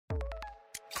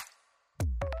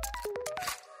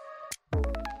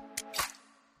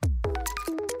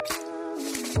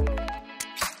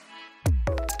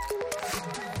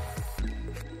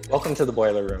Welcome to the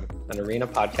Boiler Room, an arena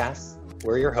podcast.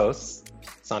 We're your hosts,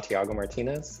 Santiago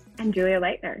Martinez. And Julia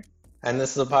Leitner. And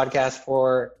this is a podcast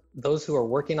for those who are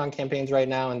working on campaigns right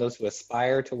now and those who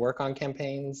aspire to work on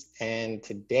campaigns. And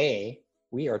today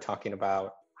we are talking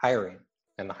about hiring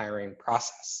and the hiring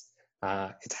process.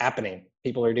 It's happening.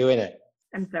 People are doing it.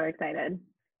 I'm so excited.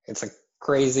 It's a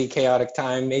crazy, chaotic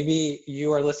time. Maybe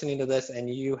you are listening to this and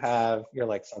you're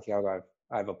like, Santiago,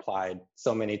 I've applied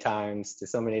so many times to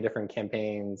so many different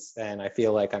campaigns and I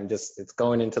feel like it's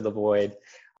going into the void.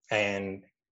 And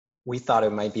we thought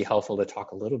it might be helpful to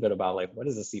talk a little bit about like, what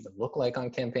does this even look like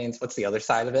on campaigns? What's the other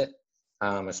side of it?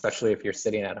 Especially if you're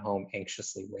sitting at home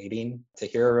anxiously waiting to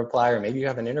hear a reply, or maybe you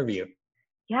have an interview.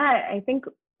 Yeah, I think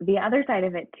the other side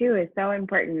of it too is so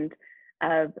important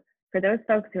for those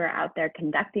folks who are out there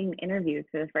conducting interviews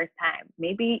for the first time.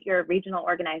 Maybe you're a regional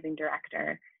organizing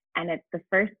director and it's the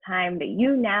first time that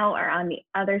you now are on the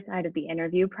other side of the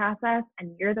interview process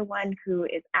and you're the one who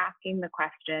is asking the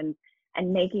questions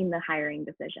and making the hiring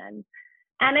decisions.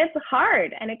 And it's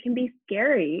hard and it can be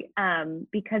scary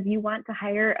because you want to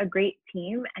hire a great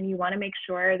team and you want to make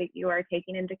sure that you are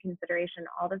taking into consideration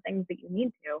all the things that you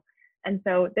need to. And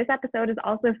so this episode is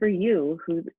also for you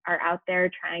who are out there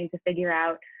trying to figure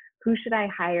out, who should I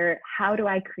hire? How do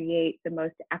I create the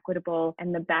most equitable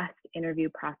and the best interview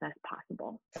process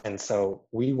possible? And so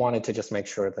we wanted to just make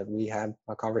sure that we had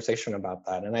a conversation about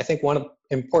that. And I think one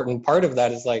important part of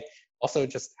that is like also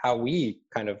just how we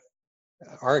kind of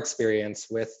our experience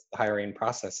with the hiring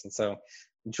process. And so,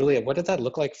 Julia, what did that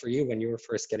look like for you when you were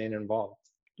first getting involved?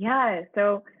 Yeah,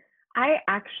 so I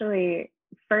actually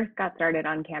first got started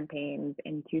on campaigns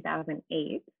in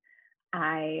 2008.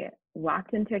 I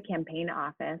walked into a campaign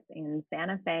office in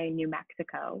Santa Fe, New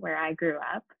Mexico, where I grew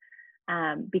up,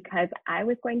 because I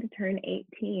was going to turn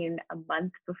 18 a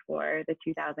month before the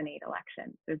 2008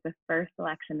 election. It was the first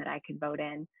election that I could vote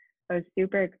in. I was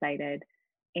super excited.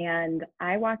 And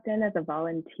I walked in as a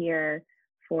volunteer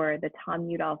for the Tom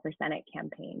Udall for Senate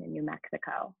campaign in New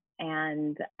Mexico.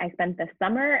 And I spent the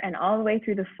summer and all the way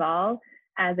through the fall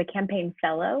as a campaign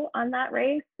fellow on that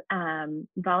race,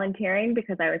 volunteering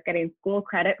because I was getting school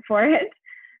credit for it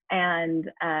and,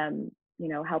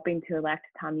 helping to elect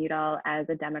Tom Udall as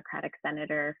a Democratic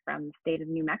senator from the state of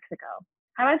New Mexico.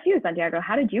 How about you, Santiago?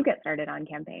 How did you get started on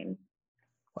campaigns?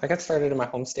 Well, I got started in my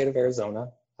home state of Arizona.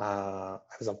 I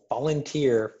was a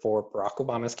volunteer for Barack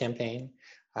Obama's campaign.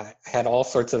 I had all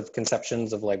sorts of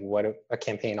conceptions of like what a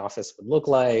campaign office would look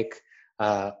like,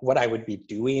 what I would be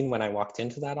doing when I walked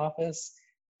into that office.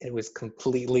 It was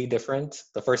completely different.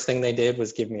 The first thing they did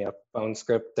was give me a phone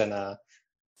script and a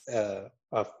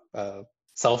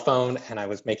cell phone, and I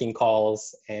was making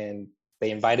calls, and they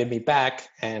invited me back,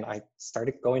 and I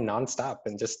started going nonstop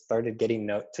and just started getting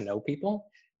to know people.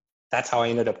 That's how I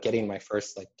ended up getting my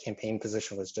first like campaign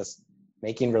position, was just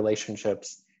making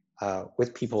relationships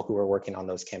with people who were working on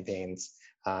those campaigns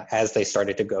as they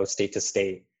started to go state to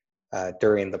state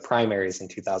during the primaries in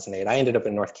 2008. I ended up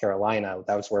in North Carolina.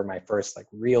 That was where my first like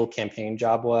real campaign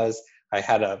job was. I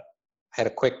had a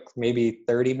quick, maybe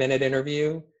 30-minute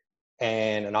interview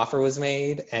and an offer was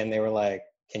made and they were like,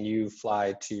 can you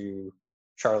fly to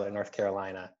Charlotte, North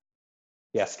Carolina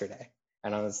yesterday?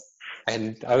 And I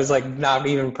was like not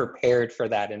even prepared for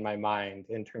that in my mind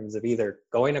in terms of either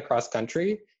going across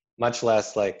country, much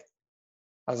less like,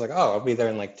 I was like, oh, I'll be there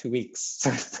in like 2 weeks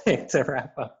sort of thing to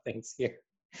wrap up things here.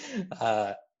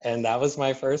 And that was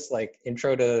my first like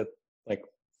intro to like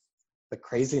the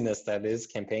craziness that is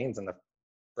campaigns and the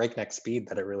breakneck speed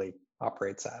that it really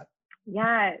operates at.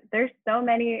 Yeah, there's so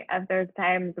many of those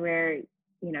times where,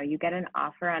 you get an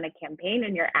offer on a campaign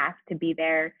and you're asked to be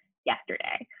there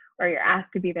yesterday, or you're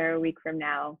asked to be there a week from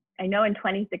now. I know in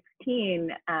 2016,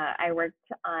 I worked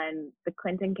on the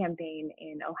Clinton campaign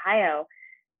in Ohio,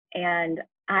 and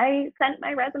I sent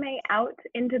my resume out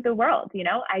into the world.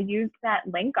 I used that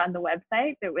link on the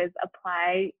website that was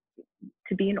apply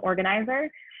to be an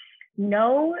organizer.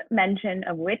 No mention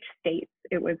of which states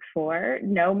it was for,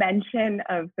 no mention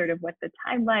of sort of what the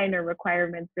timeline or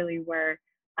requirements really were.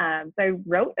 So I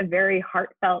wrote a very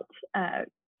heartfelt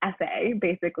essay,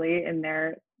 basically, in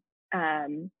their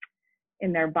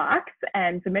box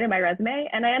and submitted my resume.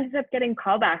 And I ended up getting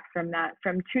callbacks from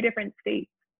 2 different states.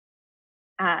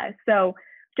 So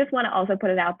just want to also put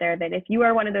it out there that if you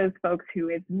are one of those folks who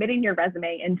is submitting your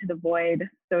resume into the void,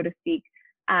 so to speak,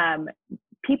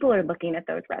 people are looking at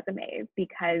those resumes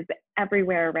because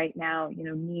everywhere right now,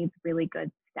 needs really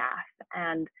good staff.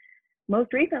 And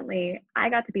most recently, I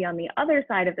got to be on the other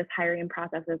side of this hiring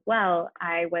process as well.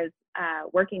 I was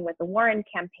working with the Warren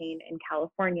campaign in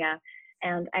California,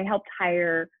 and I helped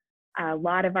hire a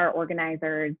lot of our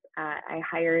organizers, I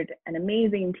hired an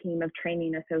amazing team of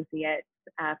training associates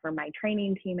for my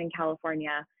training team in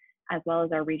California, as well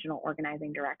as our regional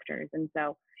organizing directors. And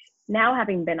so now,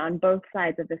 having been on both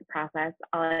sides of this process,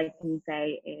 all I can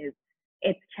say is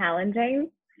it's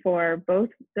challenging for both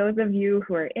those of you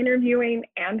who are interviewing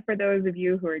and for those of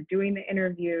you who are doing the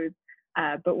interviews.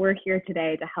 But we're here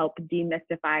today to help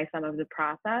demystify some of the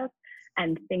process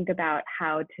and think about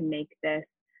how to make this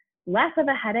less of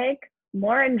a headache,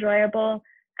 more enjoyable,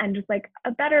 and just like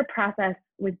a better process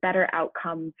with better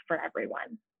outcomes for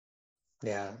everyone.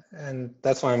 Yeah, and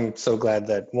that's why I'm so glad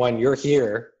that, one, you're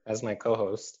here as my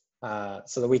co-host,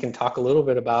 so that we can talk a little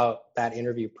bit about that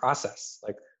interview process.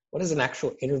 Like, what does an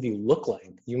actual interview look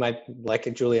like? You might,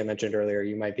 like Julia mentioned earlier,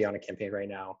 you might be on a campaign right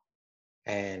now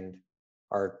and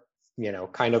are,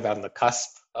 kind of on the cusp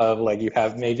of, like, you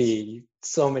have maybe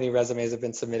so many resumes have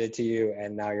been submitted to you,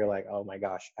 and now you're like, oh my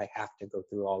gosh, I have to go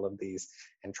through all of these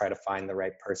and try to find the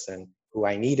right person who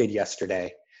I needed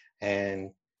yesterday.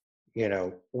 And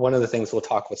one of the things we'll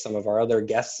talk with some of our other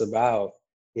guests about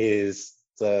is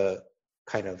the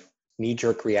kind of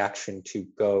knee-jerk reaction to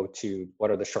go to what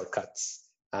are the shortcuts,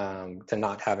 to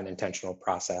not have an intentional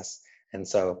process. And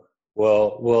so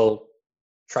we'll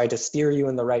try to steer you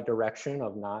in the right direction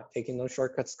of not taking those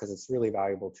shortcuts, because it's really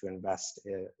valuable to invest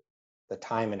the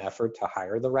time and effort to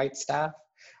hire the right staff,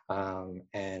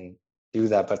 and do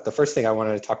that. But the first thing I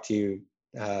wanted to talk to you,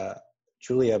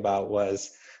 Julia, about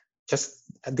was just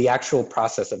the actual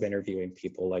process of interviewing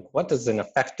people. Like, what does an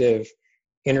effective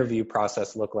interview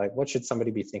process look like? What should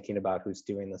somebody be thinking about who's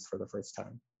doing this for the first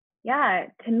time? Yeah,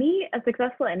 to me, a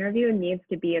successful interview needs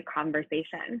to be a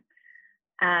conversation.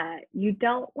 You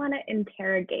don't want to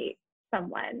interrogate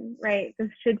someone, right? This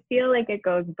should feel like it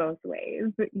goes both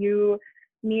ways. You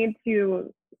need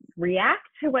to react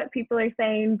to what people are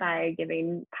saying by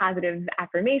giving positive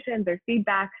affirmations or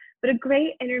feedback, but a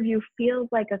great interview feels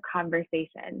like a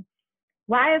conversation.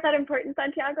 Why is that important,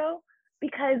 Santiago?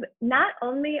 Because not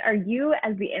only are you,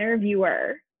 as the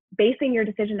interviewer, basing your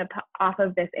decision off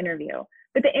of this interview,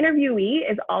 but the interviewee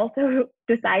is also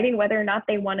deciding whether or not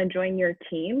they want to join your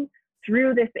team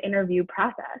through this interview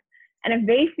process. And if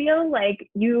they feel like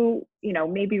you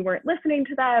maybe weren't listening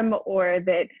to them, or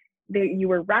that you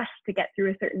were rushed to get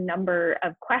through a certain number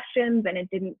of questions and it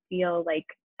didn't feel like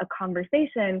a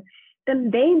conversation, then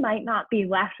they might not be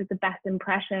left with the best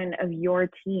impression of your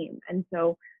team. And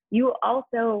so you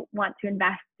also want to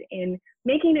invest in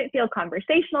making it feel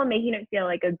conversational, making it feel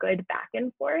like a good back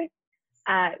and forth,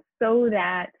 so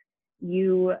that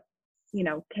you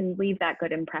can leave that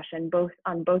good impression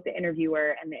on both the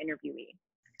interviewer and the interviewee.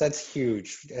 That's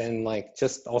huge. And like,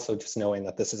 just knowing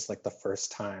that this is like the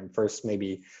first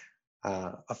maybe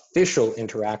official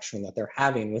interaction that they're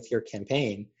having with your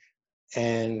campaign.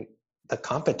 And the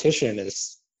competition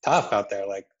is tough out there.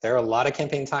 Like, there are a lot of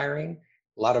campaigns hiring,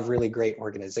 a lot of really great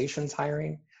organizations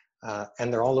hiring,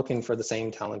 and they're all looking for the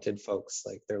same talented folks.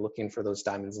 Like, they're looking for those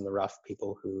diamonds in the rough,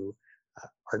 people who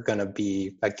are going to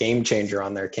be a game changer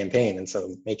on their campaign. And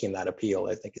so making that appeal,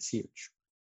 I think, is huge.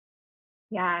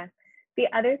 Yeah. The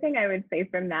other thing I would say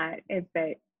from that is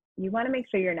that you want to make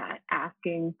sure you're not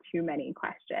asking too many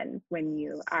questions when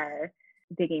you are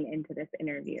digging into this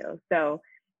interview. So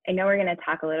I know we're going to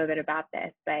talk a little bit about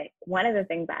this, but one of the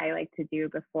things that I like to do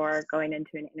before going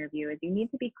into an interview is you need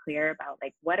to be clear about,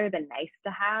 like, what are the nice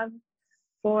to have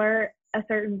for a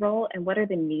certain role and what are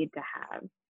the need to have.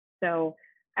 So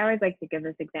I always like to give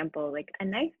this example, like, a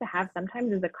nice to have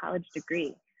sometimes is a college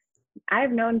degree.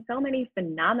 I've known so many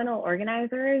phenomenal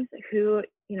organizers who,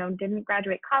 didn't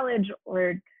graduate college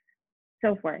or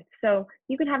so forth. So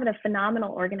you could have a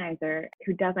phenomenal organizer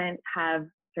who doesn't have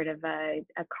sort of a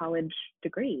college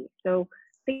degree. So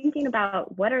thinking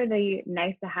about what are the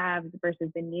nice to have versus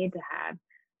the need to have,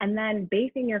 and then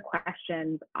basing your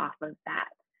questions off of that,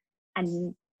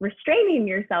 and restraining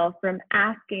yourself from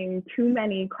asking too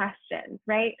many questions,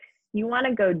 right? You want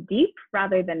to go deep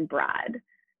rather than broad.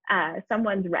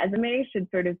 Someone's resume should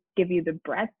sort of give you the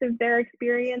breadth of their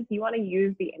experience. You want to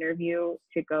use the interview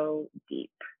to go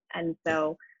deep. And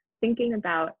so thinking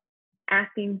about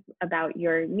asking about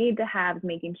your need to have,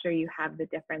 making sure you have the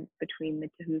difference between the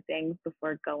two things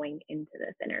before going into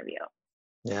this interview.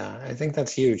 Yeah, I think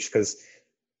that's huge, because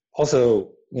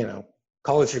also,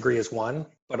 college degree is one,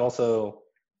 but also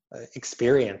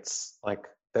experience. Like,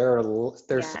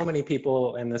 there's so many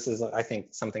people, and this is, I think,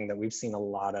 something that we've seen a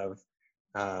lot of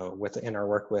in our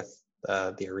work with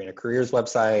the Arena Careers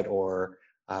website, or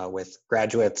with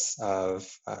graduates of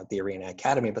the Arena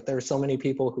Academy. But there are so many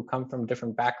people who come from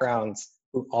different backgrounds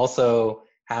who also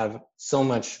have so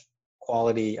much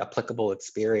quality, applicable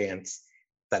experience.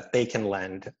 that they can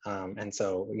lend. And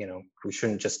so, we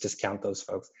shouldn't just discount those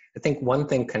folks. I think one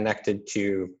thing connected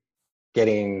to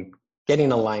getting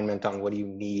alignment on what do you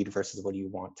need versus what do you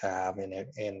want to have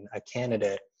in a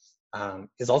candidate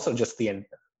is also just the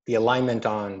alignment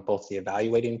on both the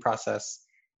evaluating process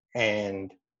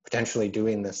and potentially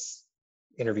doing this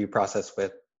interview process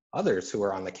with others who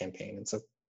are on the campaign. And so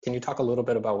can you talk a little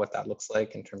bit about what that looks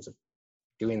like in terms of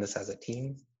doing this as a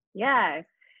team? Yeah.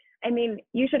 I mean,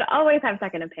 you should always have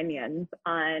second opinions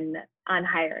on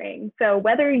hiring. So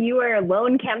whether you are a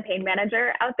lone campaign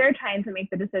manager out there trying to make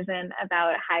the decision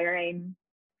about hiring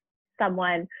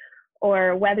someone,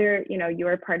 or whether you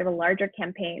are part of a larger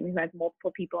campaign who has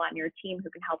multiple people on your team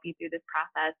who can help you through this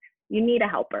process, you need a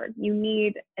helper. You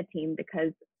need a team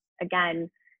because, again,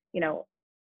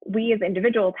 we as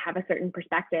individuals have a certain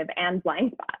perspective and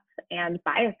blind spots and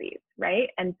biases, right?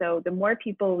 And so the more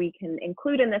people we can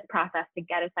include in this process to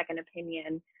get a second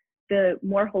opinion, the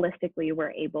more holistically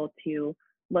we're able to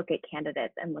look at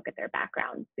candidates and look at their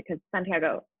backgrounds. Because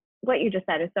Santiago, what you just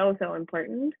said is so, so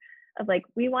important. Of like,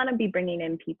 we want to be bringing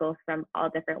in people from all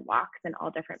different walks and all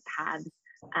different paths.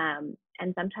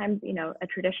 And sometimes, a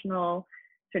traditional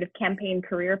sort of campaign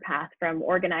career path from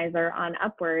organizer on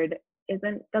upward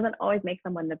doesn't always make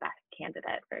someone the best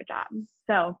candidate for a job.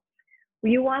 So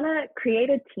you want to create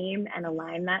a team and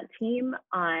align that team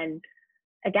on,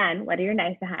 again, what are your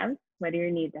nice to have, what are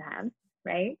your need to have,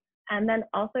 right? And then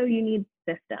also you need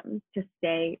systems to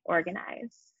stay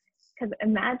organized. Because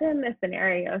imagine the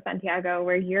scenario, Santiago,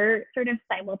 where you're sort of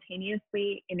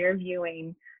simultaneously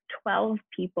interviewing 12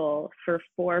 people for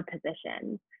 4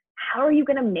 positions. How are you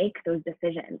going to make those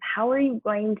decisions? How are you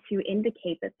going to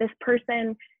indicate that this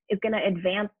person is going to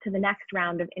advance to the next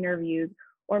round of interviews?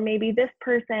 Or maybe this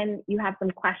person you have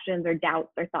some questions or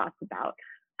doubts or thoughts about.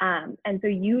 And so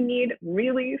you need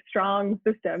really strong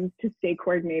systems to stay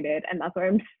coordinated. And that's why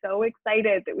I'm so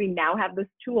excited that we now have this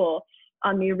tool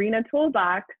on the Arena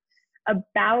Toolbox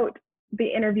about the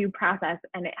interview process.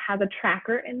 And it has a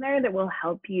tracker in there that will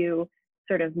help you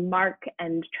sort of mark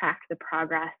and track the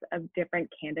progress of different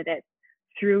candidates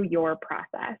through your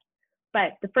process.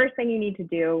 But the first thing you need to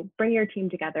do, bring your team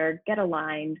together, get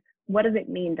aligned. What does it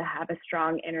mean to have a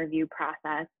strong interview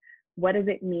process? What does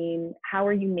it mean? How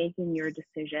are you making your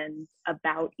decisions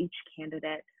about each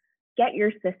candidate? Get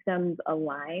your systems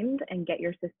aligned and get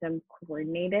your systems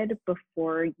coordinated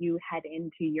before you head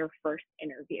into your first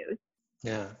interviews.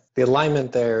 Yeah, the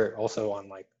alignment there also on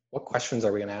like, what questions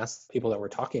are we going to ask people that we're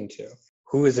talking to?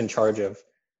 Who is in charge of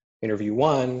interview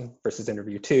 1 versus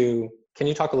interview 2? Can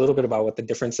you talk a little bit about what the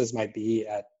differences might be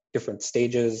at different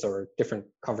stages or different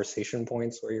conversation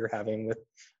points where you're having with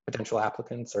potential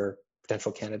applicants or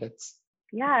potential candidates?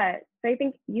 Yeah, so I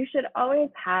think you should always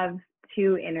have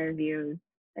 2 interviews,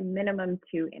 a minimum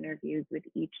 2 interviews with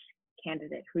each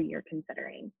candidate who you're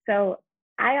considering. So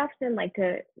I often like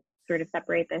to sort of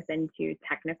separate this into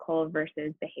technical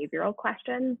versus behavioral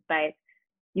questions, but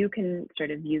you can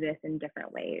sort of view this in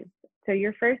different ways. So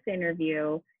your first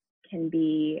interview can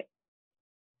be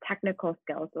technical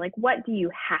skills. Like, what do you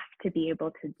have to be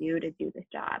able to do this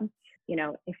job?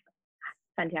 If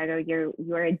Santiago,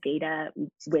 you're a data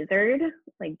wizard,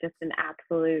 like just an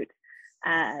absolute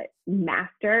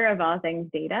master of all things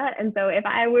data. And so if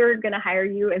I were going to hire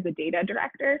you as a data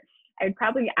director, I'd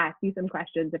probably ask you some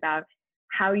questions about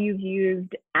how you've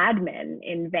used admin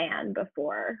in Van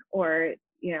before, or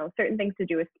certain things to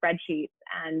do with spreadsheets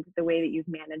and the way that you've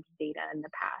managed data in the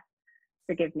past.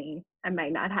 Forgive me, I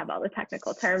might not have all the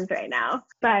technical terms right now,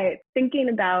 but thinking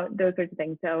about those sorts of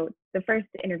things. So the first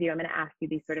interview, I'm going to ask you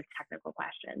these sort of technical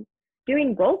questions.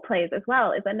 Doing role plays as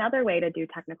well is another way to do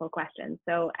technical questions.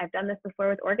 So I've done this before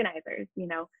with organizers.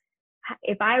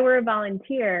 If I were a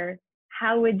volunteer,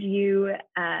 how would you,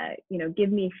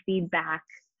 give me feedback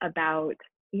about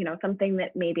something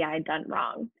that maybe I had done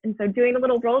wrong? And so doing a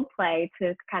little role play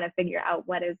to kind of figure out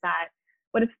what is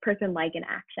this person like in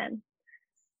action.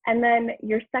 And then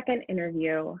your second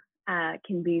interview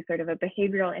can be sort of a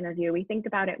behavioral interview. We think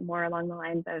about it more along the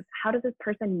lines of, how does this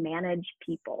person manage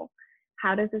people?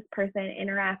 How does this person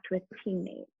interact with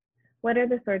teammates? What are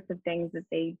the sorts of things that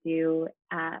they do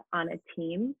on a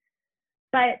team?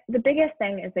 But the biggest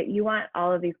thing is that you want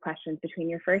all of these questions between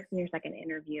your first and your second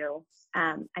interview.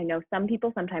 I know some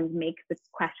people sometimes make the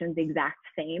questions the exact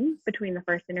same between the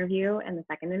first interview and the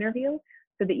second interview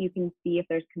so that you can see if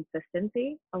there's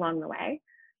consistency along the way.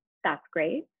 That's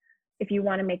great. If you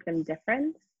want to make them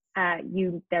different,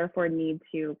 you therefore need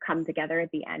to come together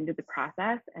at the end of the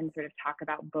process and sort of talk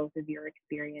about both of your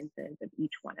experiences of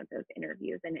each one of those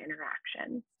interviews and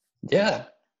interactions. Yeah.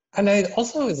 And it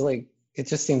also is like, it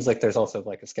just seems like there's also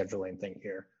like a scheduling thing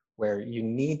here where you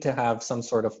need to have some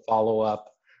sort of follow-up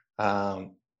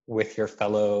with your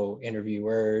fellow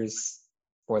interviewers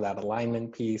for that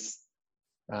alignment piece.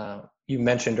 You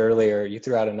mentioned earlier, you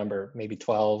threw out a number, maybe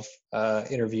 12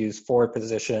 interviews, 4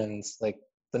 positions. Like,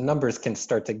 the numbers can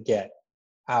start to get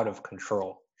out of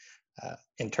control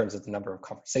in terms of the number of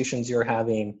conversations you're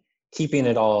having, keeping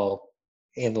it all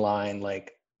in line.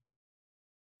 Like,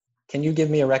 can you give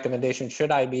me a recommendation?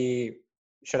 Should I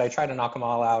try to knock them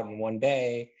all out in one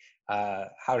day?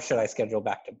 How should I schedule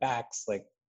back-to-backs? Like,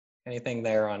 anything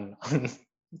there on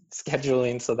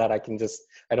scheduling so that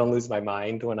I don't lose my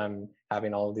mind when I'm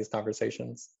having all of these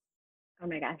conversations? Oh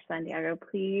my gosh, Santiago,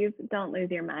 please don't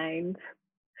lose your mind,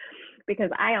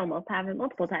 because I almost have it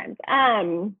multiple times.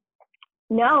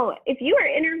 No, if you are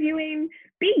interviewing,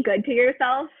 be good to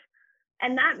yourself.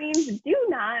 And that means do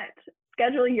not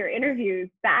schedule your interviews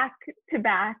back to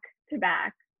back to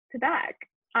back to back.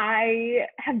 I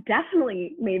have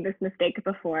definitely made this mistake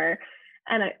before,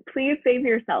 and please save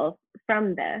yourself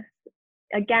from this.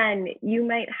 Again, you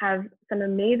might have some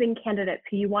amazing candidates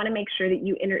who you want to make sure that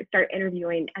you start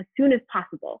interviewing as soon as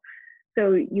possible.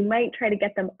 So you might try to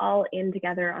get them all in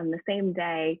together on the same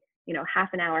day,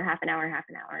 half an hour, half an hour, half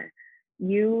an hour.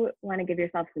 You want to give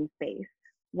yourself some space.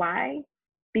 Why?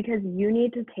 Because you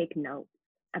need to take notes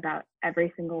about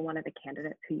every single one of the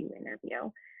candidates who you interview.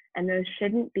 And those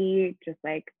shouldn't be just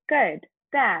like good,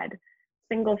 bad,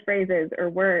 single phrases or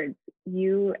words.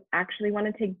 You actually want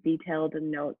to take detailed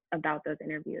notes about those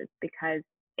interviews, because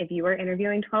if you are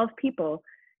interviewing 12 people,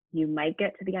 you might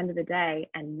get to the end of the day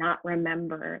and not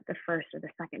remember the first or the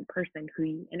second person who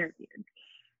you interviewed.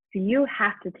 So you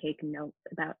have to take notes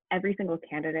about every single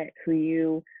candidate who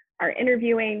you are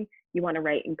interviewing. You want to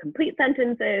write in complete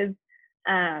sentences,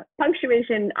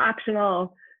 punctuation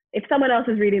optional. If someone else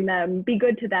is reading them, be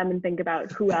good to them and think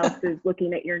about who else is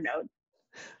looking at your notes.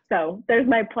 So there's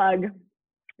my plug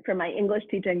for my English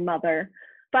teaching mother.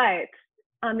 But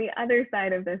on the other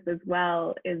side of this as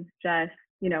well is just,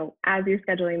 as you're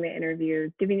scheduling the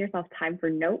interviews, giving yourself time for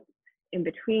notes in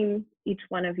between each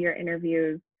one of your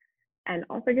interviews, and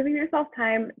also giving yourself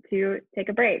time to take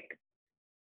a break,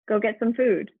 go get some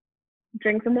food,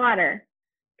 drink some water,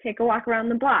 take a walk around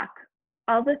the block,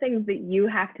 all the things that you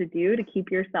have to do to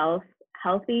keep yourself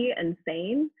healthy and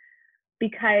sane.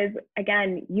 Because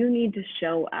again, you need to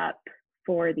show up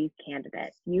for these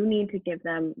candidates. You need to give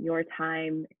them your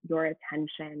time, your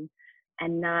attention,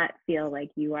 and not feel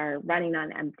like you are running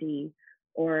on empty,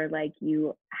 or like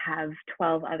you have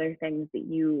 12 other things that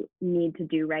you need to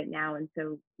do right now. And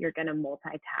so you're going to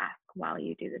multitask while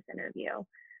you do this interview.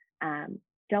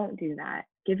 Don't do that.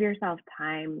 Give yourself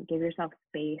time, give yourself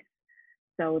space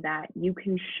so that you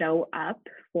can show up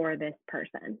for this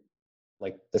person.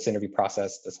 Like, this interview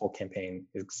process, this whole campaign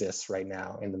exists right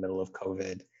now in the middle of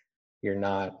COVID. You're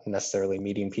not necessarily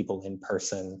meeting people in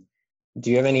person. Do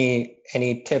you have any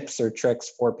tips or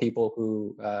tricks for people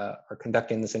who are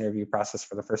conducting this interview process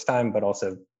for the first time, but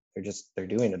also they're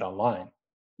doing it online?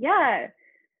 Yeah,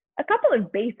 a couple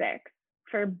of basics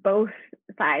for both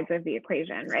sides of the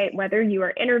equation, right? Whether you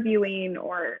are interviewing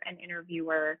or an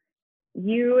interviewer,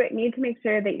 you need to make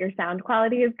sure that your sound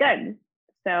quality is good.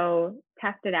 So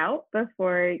test it out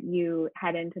before you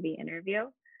head into the interview.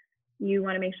 You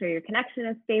want to make sure your connection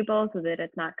is stable so that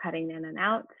it's not cutting in and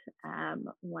out.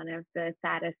 One of the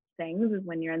saddest things is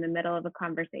when you're in the middle of a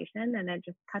conversation and it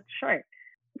just cuts short.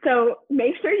 So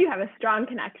make sure you have a strong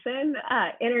connection,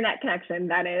 internet connection,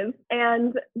 that is.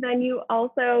 And then you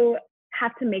also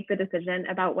have to make the decision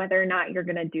about whether or not you're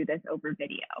going to do this over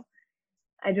video.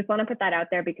 I just want to put that out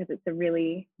there because it's a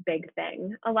really big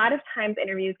thing. A lot of times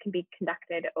interviews can be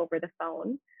conducted over the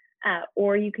phone,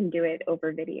 or you can do it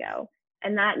over video.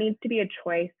 And that needs to be a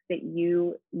choice that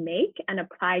you make and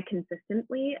apply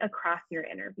consistently across your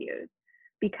interviews,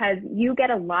 because you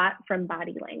get a lot from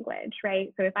body language,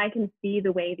 right? So if I can see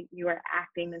the way that you are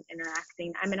acting and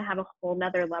interacting, I'm going to have a whole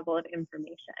nother level of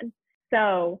information.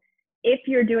 So if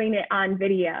you're doing it on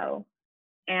video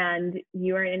and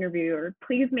you are an interviewer,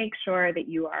 please make sure that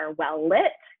you are well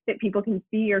lit, that people can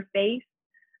see your face.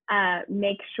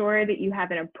 Make sure that you have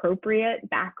an appropriate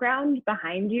background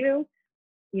behind you.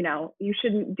 You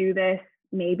shouldn't do this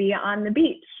maybe on the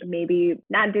beach, maybe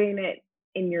not doing it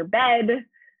in your bed,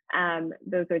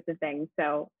 those sorts of things.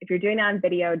 So if you're doing it on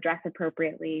video, dress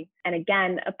appropriately. And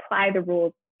again, apply the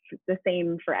rules the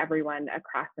same for everyone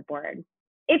across the board.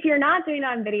 If you're not doing it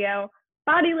on video,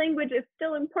 body language is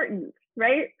still important,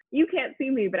 right? You can't see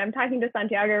me, but I'm talking to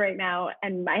Santiago right now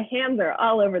and my hands are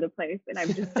all over the place and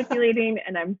I'm gesticulating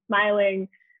and I'm smiling.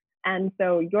 And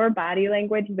so your body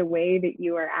language, the way that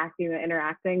you are acting and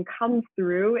interacting, comes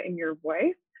through in your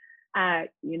voice.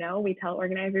 We tell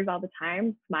organizers all the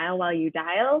time, smile while you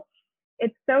dial.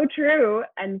 It's so true.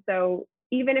 And so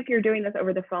even if you're doing this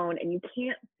over the phone and you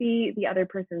can't see the other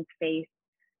person's face,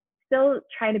 still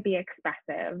try to be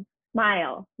expressive,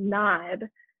 smile, nod,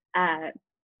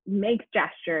 make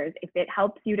gestures. If it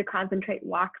helps you to concentrate,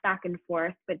 walk back and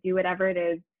forth, but do whatever it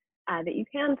is that you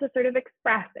can to sort of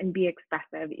express and be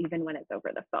expressive, even when it's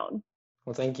over the phone.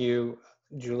 Well, thank you,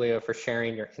 Julia, for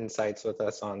sharing your insights with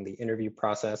us on the interview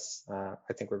process.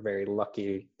 I think we're very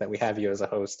lucky that we have you as a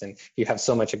host, and you have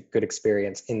so much good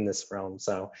experience in this realm.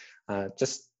 So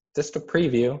just a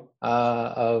preview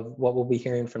of what we'll be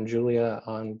hearing from Julia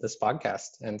on this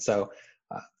podcast. And so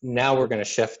now we're going to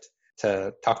shift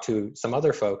to talk to some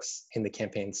other folks in the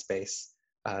campaign space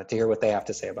to hear what they have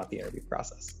to say about the interview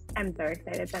process. I'm so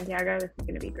excited, Santiago. This is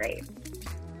going to be great.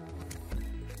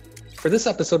 For this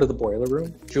episode of The Boiler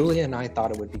Room, Julia and I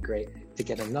thought it would be great to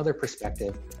get another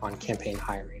perspective on campaign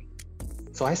hiring.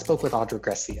 So I spoke with Audra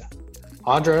Grassia.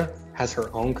 Audra has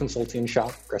her own consulting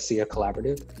shop, Grassia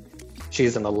Collaborative. She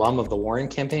is an alum of the Warren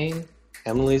campaign,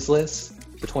 Emily's List,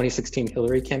 the 2016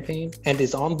 Hillary campaign, and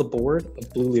is on the board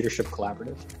of Blue Leadership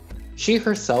Collaborative. She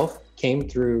herself came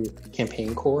through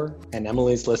Campaign Corps and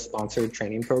Emily's List sponsored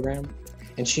training program,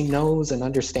 and she knows and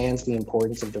understands the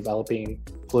importance of developing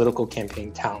political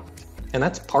campaign talent. And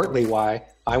that's partly why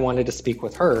I wanted to speak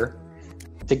with her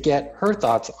to get her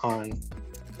thoughts on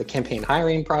the campaign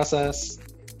hiring process,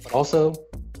 but also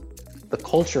the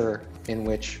culture in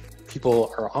which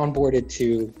people are onboarded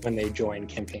to when they join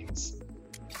campaigns.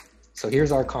 So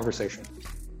here's our conversation.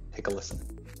 Take a listen.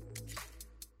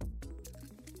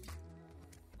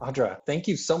 Audra, thank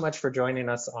you so much for joining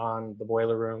us on The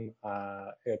Boiler Room. I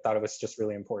thought it was just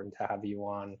really important to have you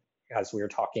on as we were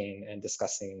talking and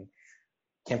discussing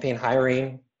campaign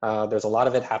hiring. There's a lot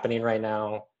of it happening right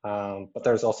now, but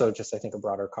there's also just, I think, a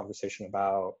broader conversation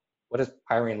about what does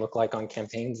hiring look like on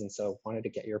campaigns, and so wanted to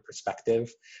get your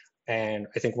perspective. And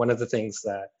I think one of the things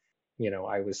that,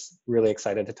 I was really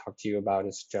excited to talk to you about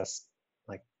is just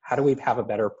like, how do we have a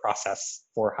better process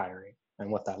for hiring and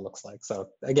what that looks like? So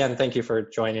again, thank you for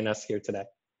joining us here today.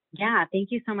 Yeah, thank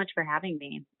you so much for having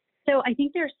me. So I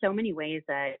think there's so many ways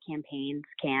that campaigns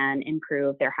can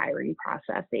improve their hiring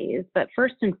processes. But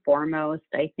first and foremost,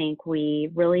 I think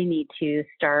we really need to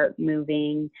start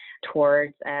moving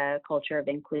towards a culture of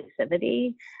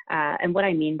inclusivity. And what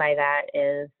I mean by that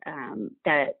is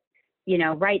that,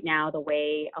 right now, the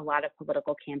way a lot of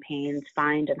political campaigns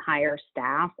find and hire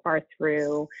staff are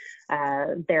through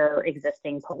their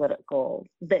existing political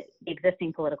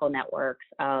networks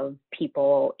of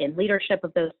people in leadership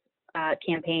of those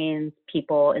campaigns,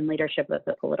 people in leadership of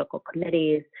the political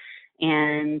committees,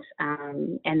 and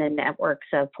then networks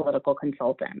of political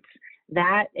consultants.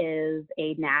 That is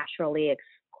a naturally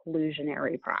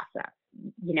exclusionary process.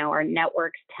 Our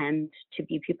networks tend to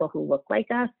be people who look like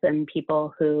us and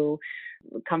people who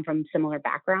come from similar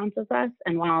backgrounds as us.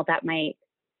 And while that might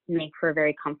make for a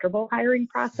very comfortable hiring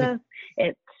process,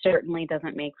 it certainly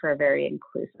doesn't make for a very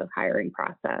inclusive hiring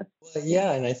process. Well,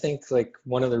 yeah, and I think like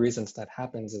one of the reasons that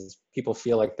happens is people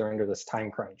feel like they're under this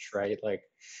time crunch, right? Like,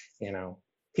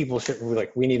 people should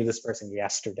like, we needed this person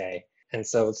yesterday. And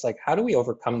so it's like, how do we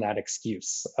overcome that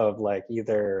excuse of like,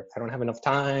 either I don't have enough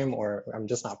time or I'm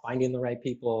just not finding the right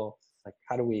people? Like,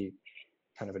 how do we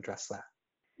kind of address that?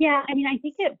 Yeah, I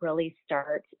think it really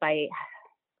starts by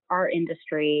our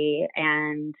industry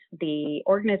and the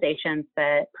organizations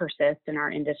that persist in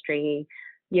our industry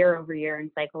year over year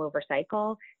and cycle over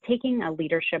cycle, taking a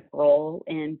leadership role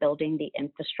in building the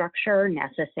infrastructure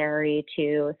necessary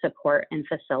to support and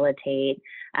facilitate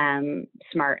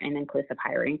smart and inclusive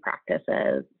hiring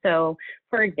practices. So,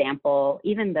 for example,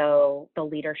 even though the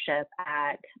leadership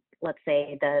at, let's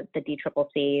say, the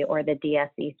DCCC or the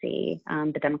DSCC,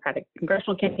 the Democratic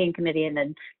Congressional Campaign Committee and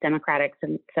the Democratic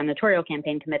Senatorial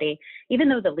Campaign Committee, even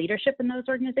though the leadership in those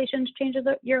organizations changes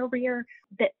year over year,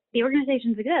 the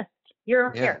organizations exist year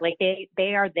over year. Like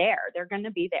they are there. They're going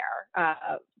to be there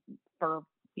for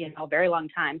a very long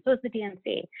time. So is the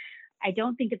DNC. I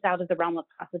don't think it's out of the realm of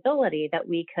possibility that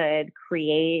we could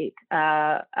create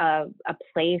a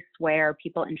place where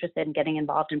people interested in getting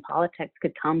involved in politics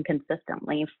could come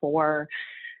consistently for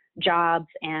jobs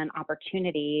and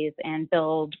opportunities and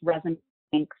build resume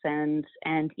banks and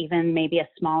even maybe a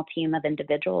small team of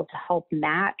individuals to help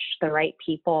match the right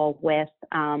people with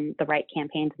the right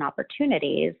campaigns and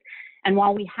opportunities. And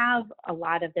while we have a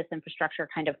lot of this infrastructure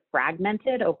kind of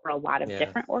fragmented over a lot of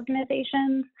different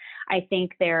organizations, I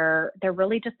think there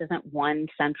really just isn't one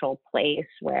central place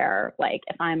where, like,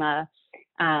 if I'm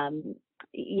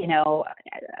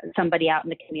somebody out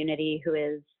in the community who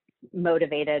is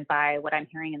motivated by what I'm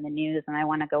hearing in the news and I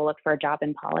want to go look for a job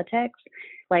in politics,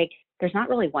 like there's not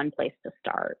really one place to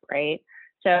start, right?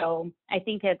 So I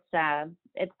think it's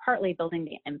partly building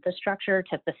the infrastructure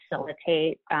to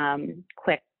facilitate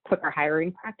quicker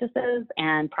hiring practices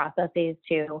and processes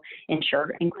to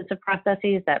ensure inclusive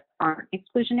processes that aren't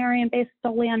exclusionary and based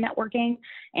solely on networking.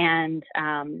 And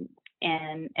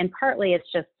partly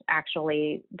it's just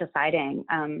actually deciding,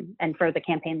 and for the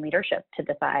campaign leadership to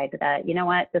decide that, you know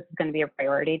what, this is going to be a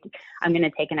priority. I'm going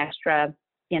to take an extra,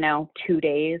 2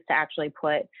 days to actually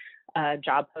put a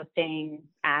job posting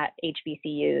at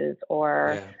HBCUs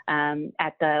or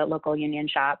at the local union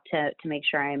shop to make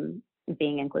sure I'm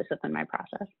being inclusive in my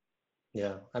process.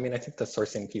 Yeah, I mean, I think the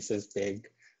sourcing piece is big,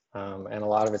 and a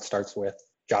lot of it starts with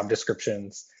job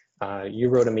descriptions. You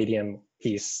wrote a Medium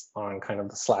piece on kind of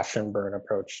the slash and burn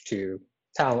approach to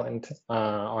talent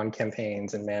on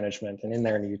campaigns and management, and in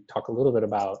there you talk a little bit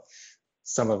about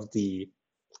some of the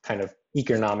kind of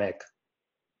economic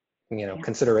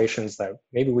considerations that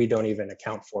maybe we don't even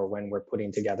account for when we're putting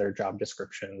together job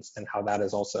descriptions, and how that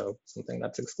is also something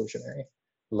that's exclusionary.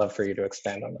 I'd love for you to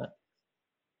expand on that.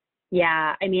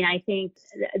 Yeah, I mean, I think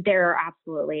there are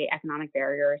absolutely economic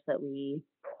barriers that we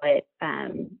put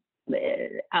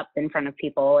up in front of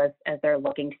people as they're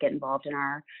looking to get involved in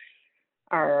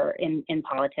in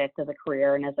politics as a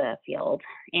career and as a field.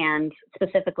 And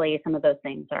specifically, some of those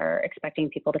things are expecting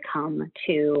people to come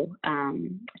to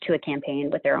a campaign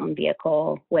with their own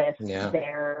vehicle, with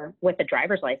a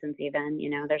driver's license even.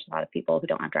 There's a lot of people who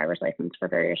don't have driver's license for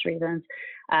various reasons,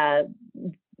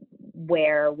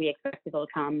 where we expect people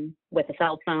to come with a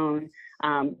cell phone,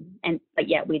 but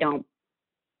yet we don't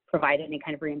provide any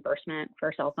kind of reimbursement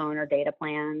for cell phone or data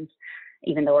plans,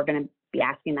 even though we're going to be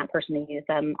asking that person to use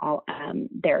them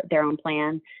their own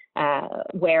plan,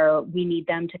 where we need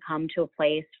them to come to a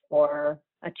place for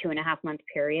a 2.5-month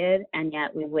period, and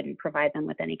yet we wouldn't provide them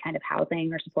with any kind of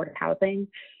housing or supported housing.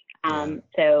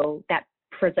 So that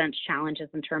presents challenges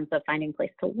in terms of finding a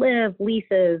place to live,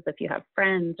 leases, if you have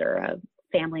friends or a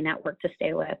family network to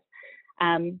stay with.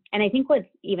 And I think what's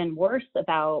even worse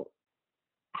about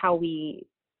how we,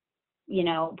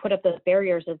 put up those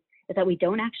barriers is that we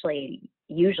don't actually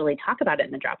usually talk about it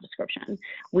in the job description.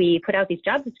 We put out these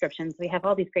job descriptions, we have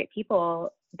all these great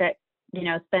people that,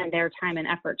 spend their time and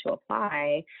effort to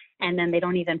apply, and then they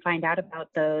don't even find out about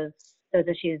those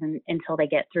issues until they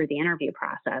get through the interview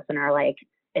process and are like,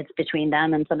 it's between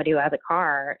them and somebody who has a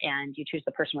car, and you choose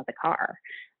the person with a car.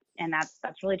 And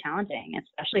that's really challenging,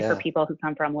 especially for people who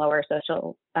come from lower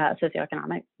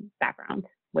socioeconomic backgrounds,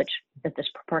 which is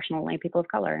disproportionately people of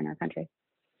color in our country.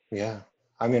 Yeah.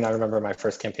 I mean, I remember my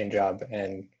first campaign job,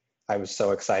 and I was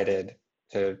so excited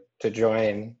to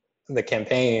join the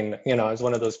campaign. I was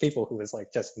one of those people who was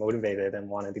like just motivated and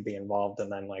wanted to be involved.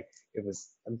 And then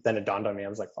then it dawned on me, I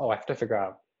was like, oh, I have to figure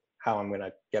out how I'm going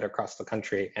to get across the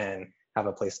country and have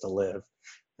a place to live.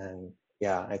 And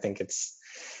yeah, I think it's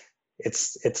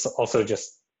also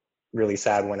just really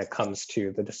sad when it comes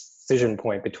to the decision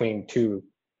point between two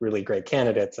really great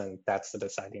candidates, and that's the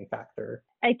deciding factor.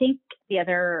 I think the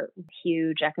other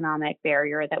huge economic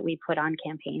barrier that we put on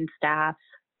campaign staff,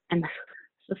 and this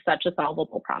is such a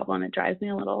solvable problem, it drives me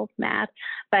a little mad,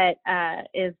 but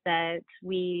is that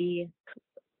we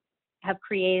have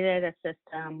created a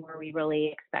system where we really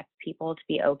expect people to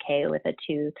be okay with a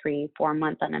 2, 3, 4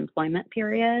 month unemployment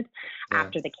period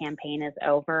after the campaign is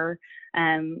over.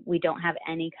 We don't have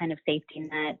any kind of safety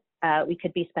net. We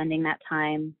could be spending that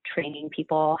time training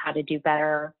people how to do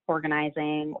better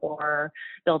organizing or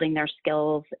building their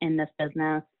skills in this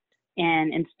business.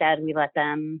 And instead we let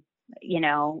them,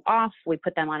 off. We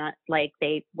put them on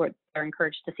they're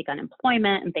encouraged to seek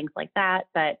unemployment and things like that.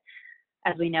 But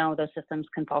as we know, those systems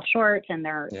can fall short, and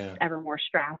they're ever more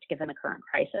strapped given the current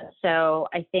crisis. So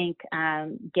I think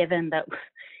given that,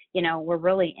 we're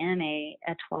really in a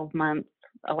 12-month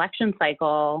election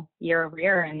cycle year over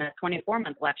year, and a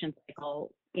 24-month election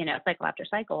cycle, cycle after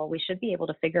cycle, we should be able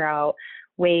to figure out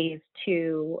ways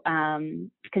to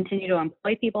continue to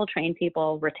employ people, train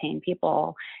people, retain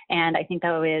people. And I think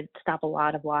that would stop a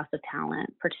lot of loss of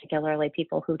talent, particularly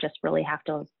people who just really have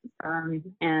to earn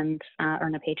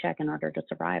a paycheck in order to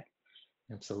survive.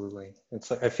 Absolutely.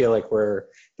 I feel like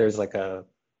there's a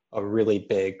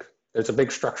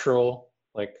big structural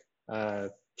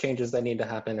changes that need to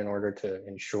happen in order to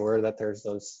ensure that there's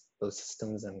those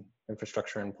systems and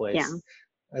infrastructure in place. Yeah.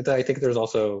 I think there's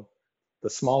also the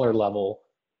smaller level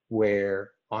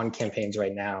where on campaigns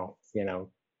right now,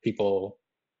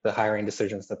 the hiring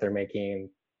decisions that they're making,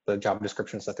 the job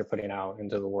descriptions that they're putting out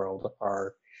into the world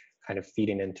are kind of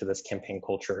feeding into this campaign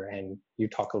culture. And you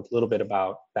talk a little bit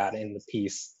about that in the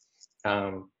piece.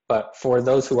 But But for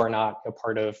those who are not a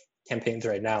part of campaigns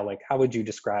right now, like how would you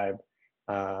describe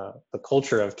the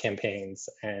culture of campaigns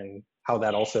and how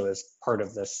that also is part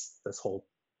of this whole,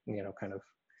 kind of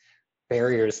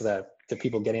barriers to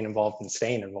people getting involved and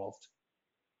staying involved?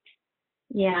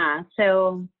 Yeah,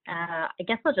 so I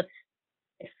guess I'll just,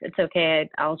 if it's okay,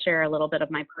 I'll share a little bit of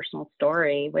my personal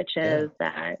story, which is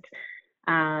that,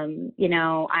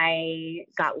 I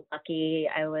got lucky.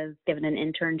 I was given an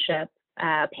internship,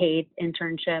 paid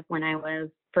internship when I was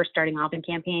first starting off in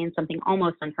campaigns, something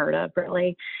almost unheard of,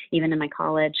 really, even in my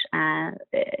college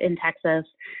in Texas.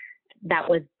 That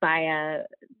was by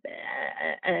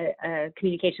a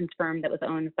communications firm that was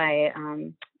owned by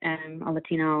a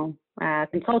Latino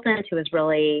consultant who was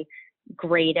really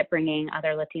great at bringing other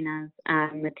Latinos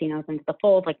into the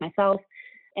fold, like myself.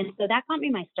 And so that got me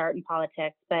my start in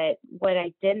politics. But what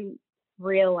I didn't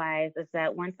realize is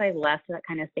that once I left that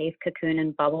kind of safe cocoon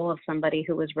and bubble of somebody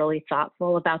who was really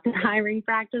thoughtful about the hiring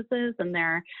practices and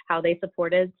how they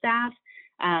supported staff,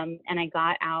 and I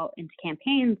got out into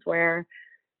campaigns where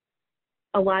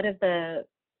a lot of the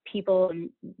people in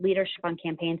leadership on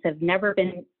campaigns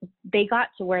they got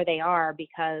to where they are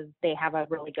because they have a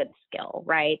really good skill,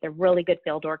 right? They're really good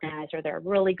field organizer, they're a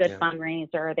really good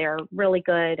fundraiser, they're really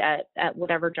good at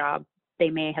whatever job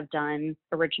they may have done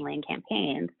originally in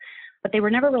campaigns, but they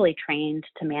were never really trained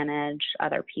to manage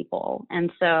other people.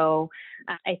 And so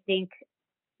I think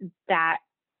that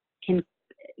can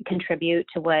contribute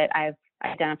to what I've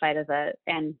identified as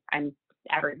and I'm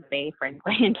everybody,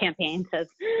 frankly, in campaigns has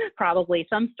probably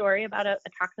some story about a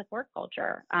toxic work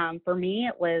culture. For me,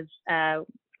 it was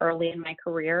early in my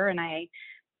career, and I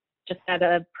just had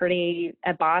a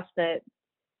boss that,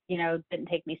 didn't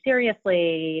take me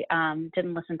seriously,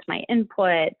 didn't listen to my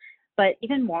input, but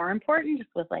even more important, just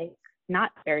was like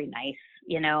not very nice,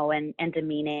 and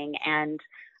demeaning, and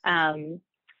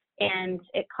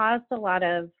it caused a lot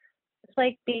of, it's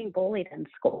like being bullied in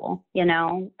school,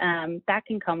 that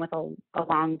can come with a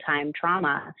long time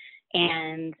trauma.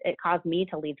 And it caused me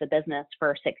to leave the business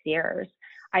for 6 years.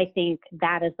 I think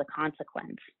that is the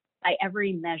consequence. By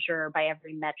every measure, by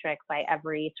every metric, by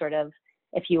every sort of,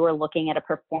 if you were looking at a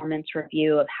performance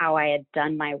review of how I had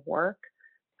done my work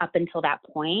up until that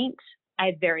point, I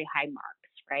had very high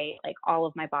marks, right? Like all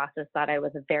of my bosses thought I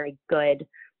was a very good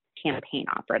campaign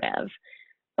operative.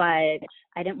 But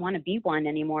I didn't want to be one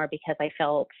anymore because I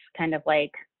felt kind of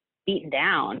like beaten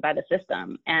down by the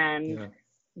system. And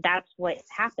that's what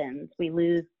happens. We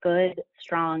lose good,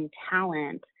 strong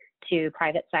talent to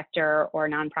private sector or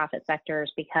nonprofit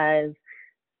sectors because,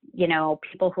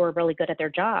 people who are really good at their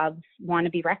jobs want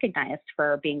to be recognized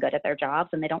for being good at their jobs,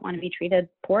 and they don't want to be treated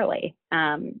poorly.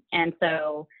 And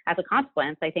so as a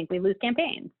consequence, I think we lose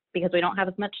campaigns because we don't have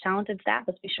as much talented staff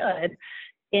as we should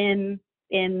in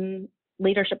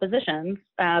leadership positions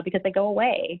because they go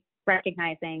away,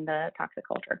 recognizing the toxic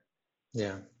culture.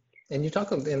 Yeah. And you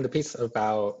talk in the piece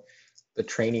about the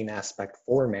training aspect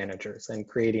for managers and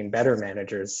creating better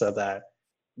managers so that,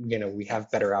 we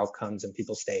have better outcomes and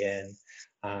people stay in.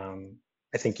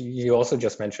 I think you also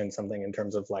just mentioned something in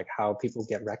terms of like how people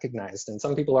get recognized, and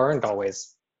some people aren't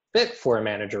always fit for a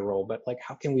manager role, but like,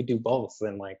 how can we do both?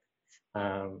 And like,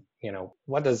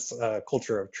 what does a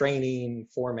culture of training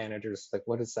for managers, like,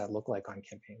 what does that look like on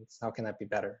campaigns? How can that be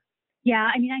better? Yeah,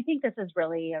 I mean, I think this is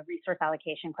really a resource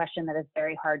allocation question that is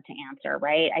very hard to answer,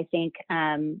 right? I think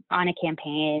on a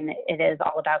campaign, it is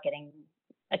all about getting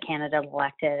a candidate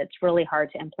elected. It's really hard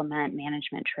to implement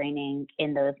management training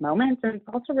in those moments. And it's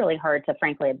also really hard to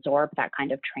frankly absorb that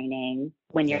kind of training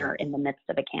when you're in the midst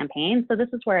of a campaign. So this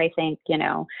is where I think,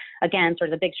 again, sort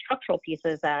of the big structural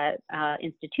pieces that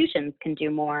institutions can do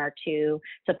more to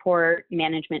support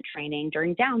management training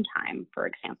during downtime, for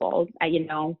example,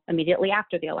 immediately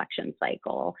after the election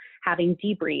cycle, having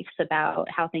debriefs about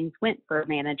how things went for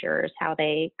managers, how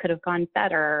they could have gone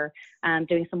better,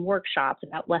 doing some workshops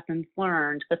about lessons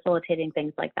learned, facilitating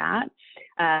things like that,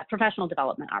 professional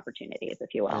development opportunities,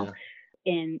 if you will.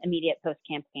 In immediate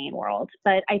post-campaign world.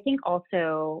 But I think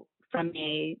also from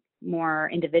a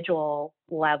more individual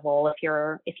level, if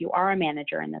you are a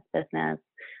manager in this business,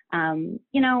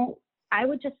 I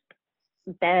would just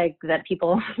beg that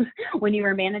people, when you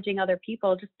are managing other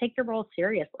people, just take your role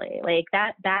seriously. Like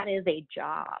that is a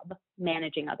job,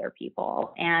 managing other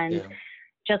people. And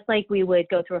just like we would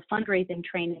go through a fundraising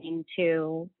training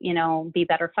to, be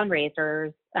better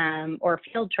fundraisers, or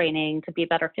field training to be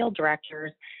better field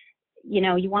directors,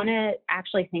 you want to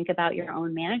actually think about your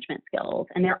own management skills.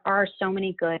 And there are so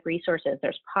many good resources.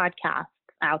 There's podcasts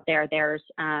out there. There's,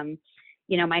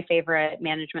 my favorite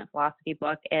management philosophy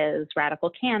book is Radical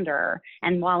Candor.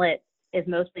 And while it is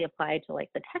mostly applied to like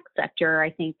the tech sector. I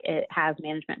think it has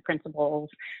management principles.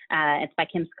 It's by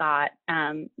Kim Scott.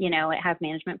 It has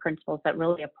management principles that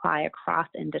really apply across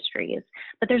industries.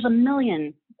 But there's a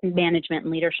million management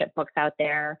and leadership books out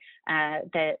there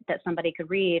that somebody could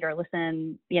read or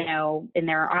listen, in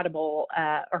their Audible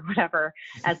or whatever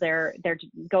as they're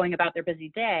going about their busy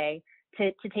day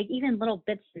to take even little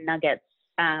bits and nuggets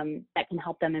that can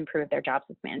help them improve their jobs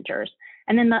as managers.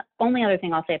 And then the only other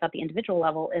thing I'll say about the individual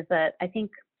level is that I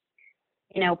think,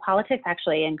 politics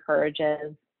actually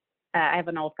encourages, I have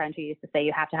an old friend who used to say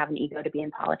you have to have an ego to be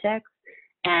in politics.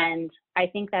 And I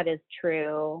think that is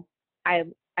true.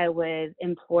 I would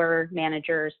implore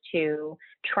managers to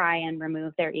try and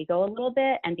remove their ego a little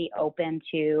bit and be open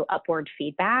to upward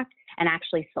feedback and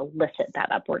actually solicit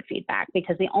that upward feedback,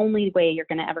 because the only way you're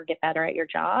going to ever get better at your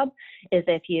job is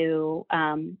if you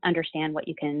understand what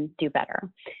you can do better.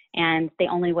 And the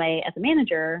only way as a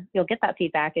manager you'll get that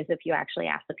feedback is if you actually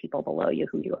ask the people below you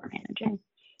who you are managing.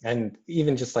 And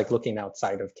even just like looking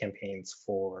outside of campaigns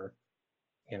for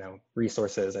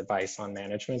resources, advice on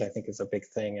management, I think is a big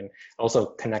thing, and also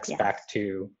connects back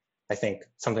to, I think,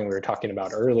 something we were talking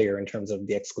about earlier in terms of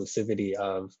the exclusivity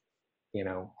of,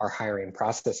 our hiring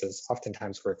processes.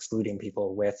 Oftentimes we're excluding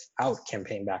people without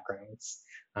campaign backgrounds.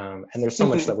 And there's so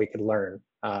much that we could learn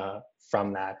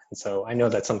from that. And so I know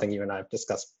that's something you and I have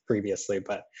discussed previously,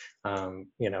 but,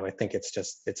 I think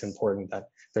it's important that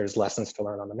there's lessons to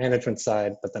learn on the management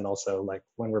side, but then also like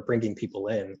when we're bringing people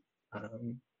in,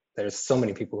 there's so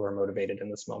many people who are motivated in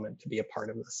this moment to be a part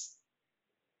of this.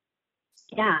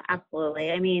 Yeah,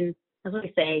 absolutely. I mean, as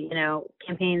we say,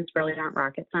 campaigns really aren't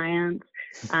rocket science.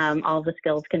 All of the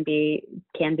skills can be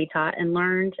taught and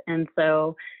learned. And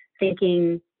so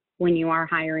thinking when you are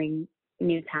hiring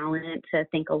new talent to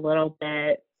think a little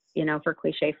bit, for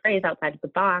cliche phrase, outside of the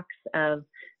box of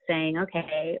saying,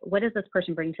 okay, what does this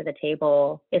person bring to the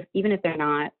table? Even if they're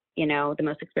not, the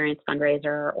most experienced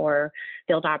fundraiser or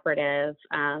field operative,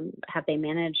 have they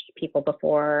managed people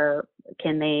before?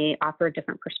 Can they offer a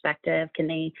different perspective? Can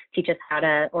they teach us how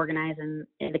to organize in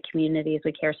the communities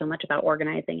we care so much about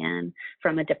organizing in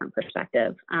from a different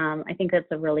perspective? I think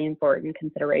that's a really important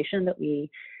consideration that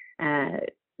we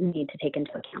need to take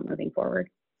into account moving forward.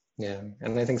 Yeah,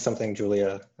 and I think something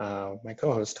Julia, my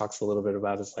co-host, talks a little bit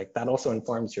about is like that also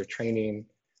informs your training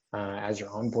as you're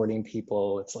onboarding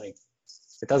people. It's like,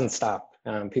 it doesn't stop.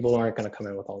 People aren't going to come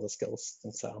in with all the skills.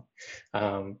 And so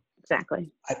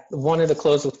exactly. I wanted to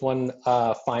close with one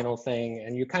final thing,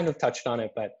 and you kind of touched on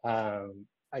it, but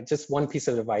just one piece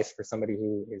of advice for somebody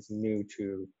who is new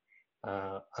to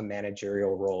a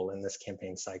managerial role in this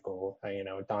campaign cycle.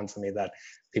 It dawns on me that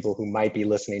people who might be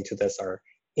listening to this are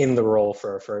in the role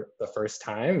for the first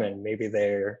time, and maybe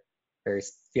they're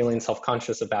feeling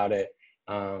self-conscious about it.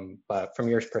 But from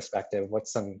your perspective,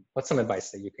 what's some advice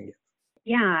that you can give?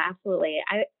 Yeah, absolutely.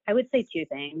 I would say two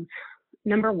things.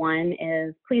 Number one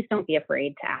is please don't be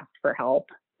afraid to ask for help.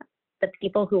 The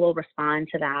people who will respond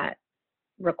to that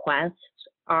request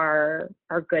are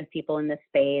good people in this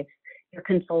space. Your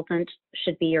consultant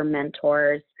should be your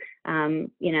mentors.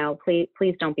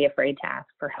 Please don't be afraid to ask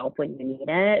for help when you need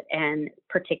it, and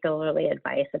particularly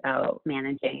advice about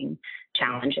managing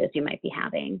challenges you might be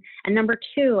having. And number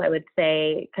two, I would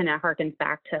say, kind of harkens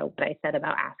back to what I said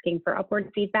about asking for upward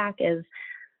feedback, is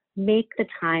make the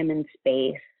time and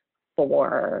space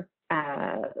for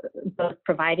both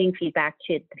providing feedback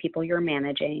to the people you're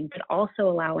managing, but also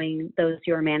allowing those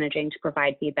you're managing to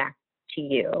provide feedback to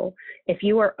you. If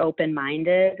you are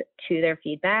open-minded to their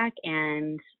feedback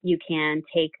and you can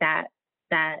take that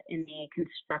in a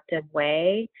constructive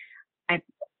way,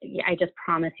 I just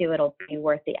promise you it'll be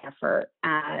worth the effort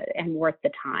and worth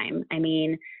the time. I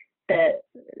mean,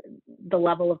 the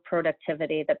level of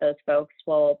productivity that those folks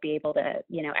will be able to,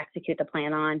 execute the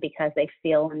plan on because they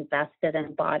feel invested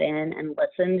and bought in and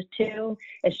listened to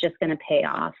is just going to pay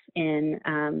off in,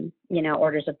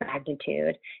 orders of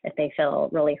magnitude if they feel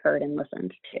really heard and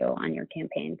listened to on your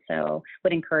campaign. So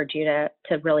would encourage you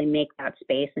to really make that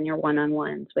space in your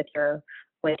one-on-ones with your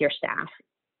staff.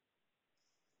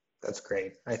 That's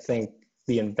great. I think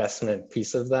the investment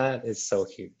piece of that is so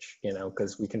huge,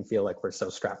 because we can feel like we're so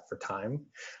strapped for time.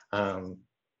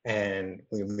 And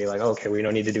we'd be like, okay, we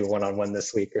don't need to do a one-on-one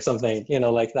this week or something,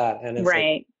 like that. And it's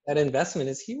right. Like, that investment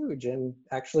is huge and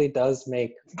actually does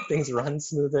make things run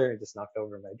smoother. I just knocked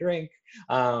over my drink.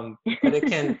 But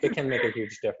it can make a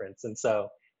huge difference. And so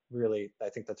really, I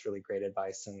think that's really great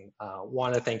advice, and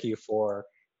want to thank you for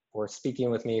speaking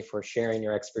with me, for sharing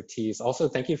your expertise. Also,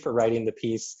 thank you for writing the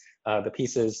piece. The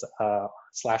pieces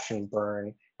Slash and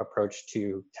Burn approach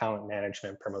to talent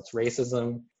management promotes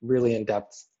racism. Really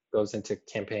in-depth goes into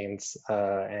campaigns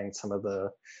and some of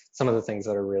the things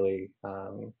that are really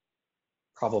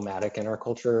problematic in our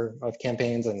culture of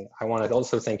campaigns. And I want to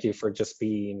also thank you for just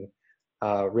being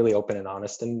really open and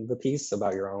honest in the piece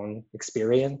about your own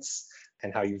experience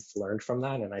and how you've learned from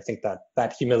that. And I think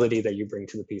that humility that you bring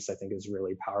to the piece, I think, is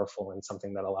really powerful and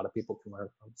something that a lot of people can learn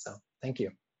from. So thank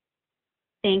you.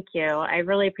 Thank you. I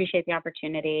really appreciate the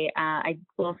opportunity. I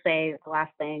will say the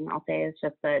last thing I'll say is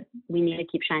just that we need to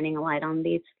keep shining a light on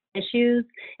these issues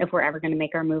if we're ever going to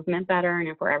make our movement better and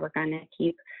if we're ever going to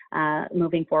keep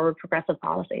moving forward progressive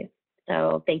policies.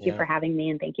 So thank you for having me,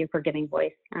 and thank you for giving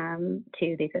voice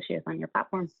to these issues on your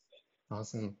platform.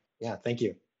 Awesome. Yeah, thank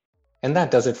you. And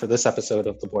that does it for this episode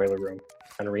of The Boiler Room,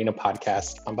 an arena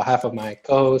podcast. On behalf of my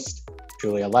co-host,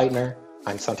 Julia Leitner,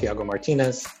 I'm Santiago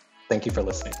Martinez. Thank you for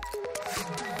listening.